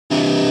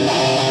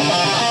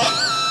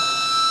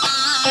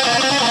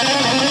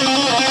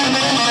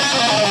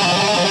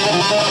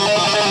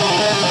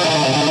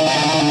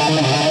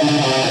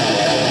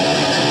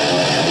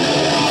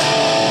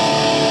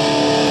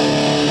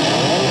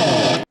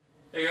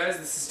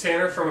this is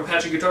Tanner from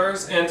Apache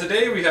Guitars, and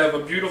today we have a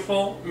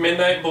beautiful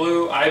midnight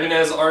blue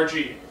Ibanez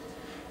RG.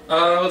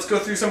 Let's go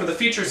through some of the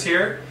features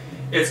here.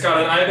 It's got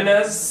an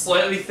Ibanez,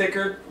 slightly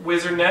thicker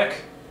wizard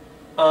neck,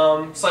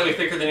 slightly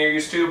thicker than you're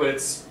used to, but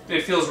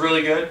it feels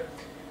really good.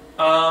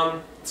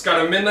 It's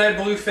got a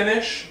midnight blue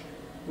finish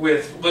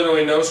with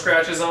literally no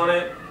scratches on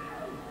it.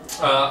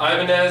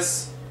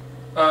 Ibanez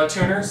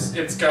tuners.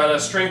 It's got a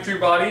string-through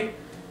body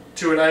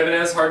to an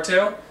Ibanez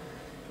hardtail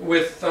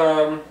with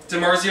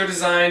DiMarzio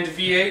designed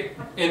V8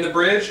 in the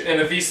bridge and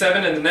a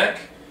V7 in the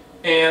neck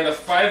and a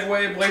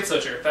 5-way blade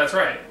switcher. That's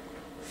right,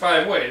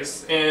 5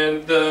 ways.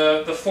 And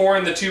the 4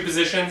 and the 2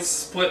 positions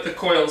split the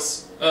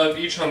coils of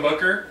each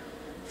humbucker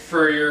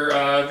for your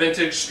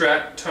vintage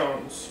Strat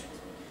tones.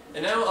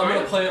 And now I'm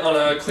going to play on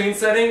a clean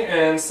setting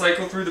and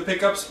cycle through the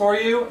pickups for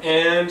you,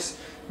 and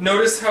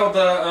notice how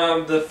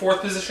the 4th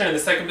position and the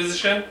 2nd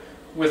position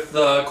with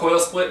the coil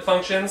split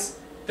functions,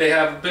 they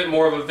have a bit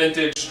more of a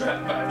vintage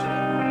Strat vibe to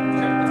them.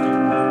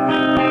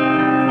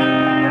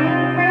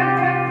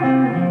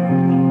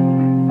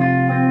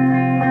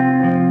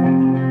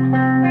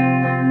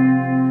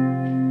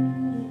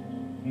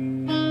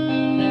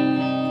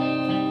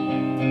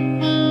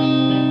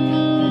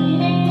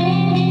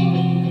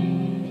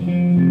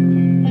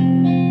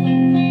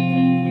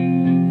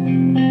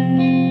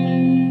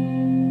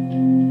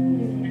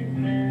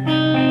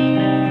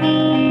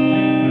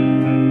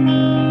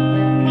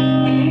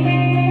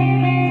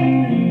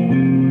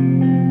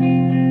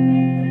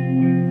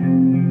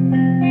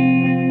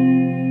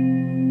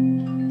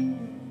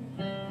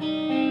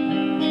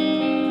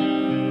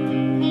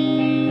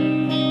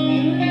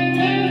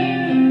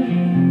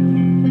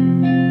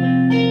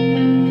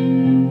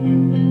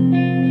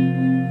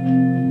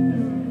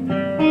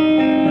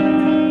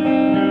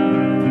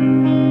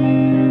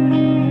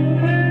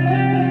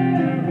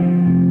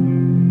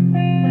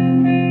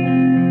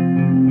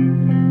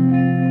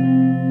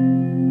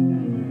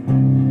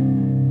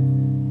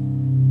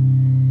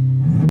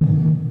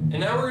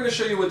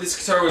 Show you what this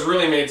guitar was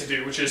really made to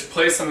do, which is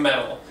play some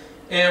metal.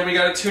 And we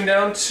got it tuned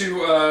down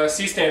to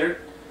C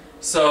standard,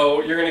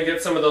 so you're going to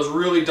get some of those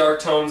really dark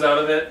tones out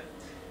of it.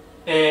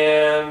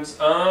 And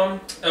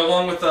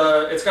along with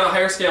it's got a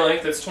higher scale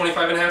length. It's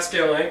 25.5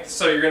 scale length,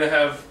 so you're going to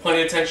have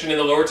plenty of tension in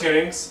the lower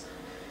tunings.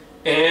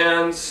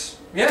 And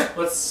yeah,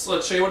 let's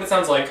show you what it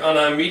sounds like on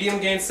a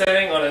medium gain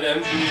setting on an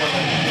MG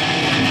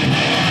 100.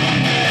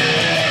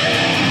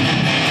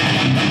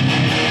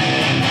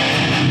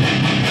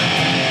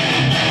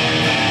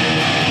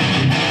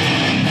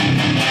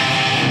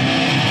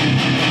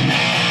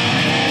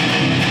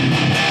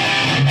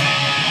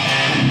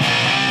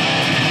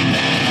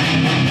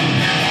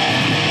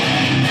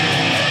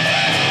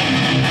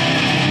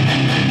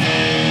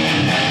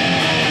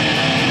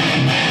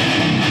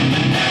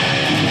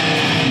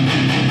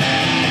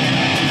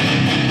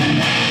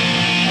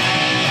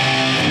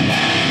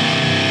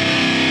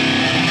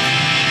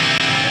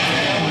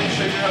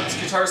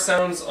 Guitar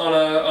sounds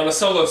on a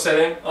solo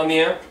setting on the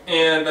amp,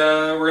 and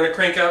we're gonna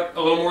crank up a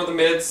little more of the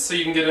mids so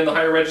you can get into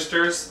higher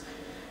registers.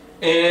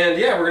 And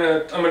yeah,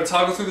 I'm gonna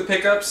toggle through the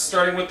pickups,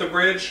 starting with the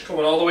bridge,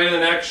 going all the way to the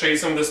neck, show you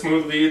some of the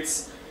smooth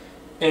leads,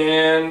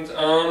 and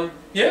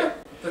yeah,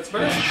 that's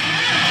about it.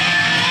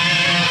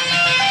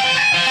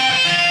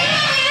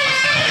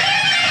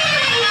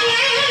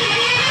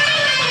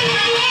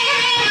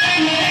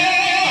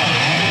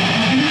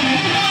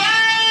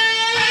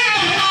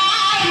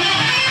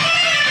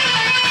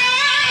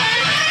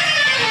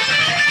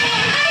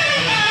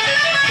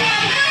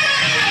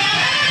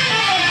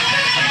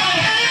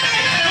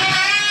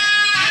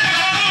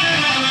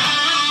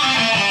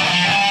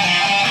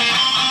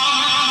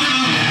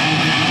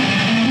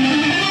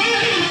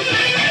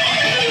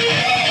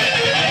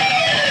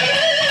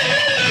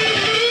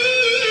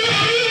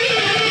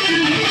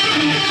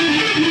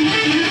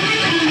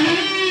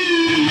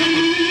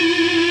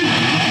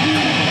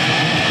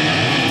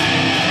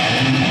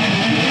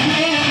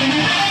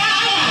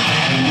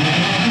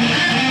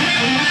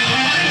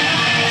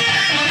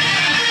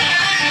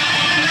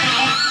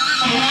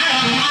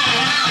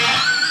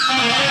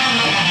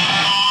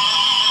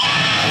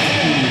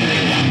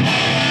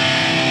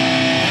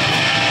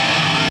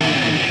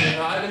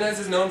 Ibanez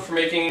is known for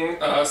making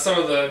some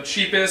of the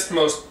cheapest,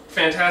 most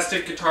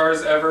fantastic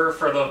guitars ever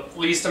for the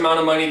least amount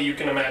of money that you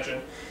can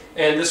imagine.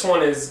 And this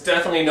one is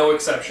definitely no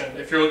exception.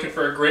 If you're looking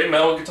for a great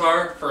metal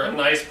guitar for a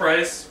nice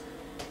price,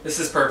 this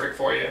is perfect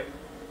for you.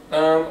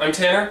 I'm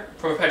Tanner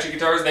from Apache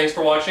Guitars. Thanks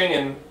for watching,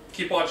 and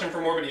keep watching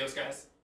for more videos, guys.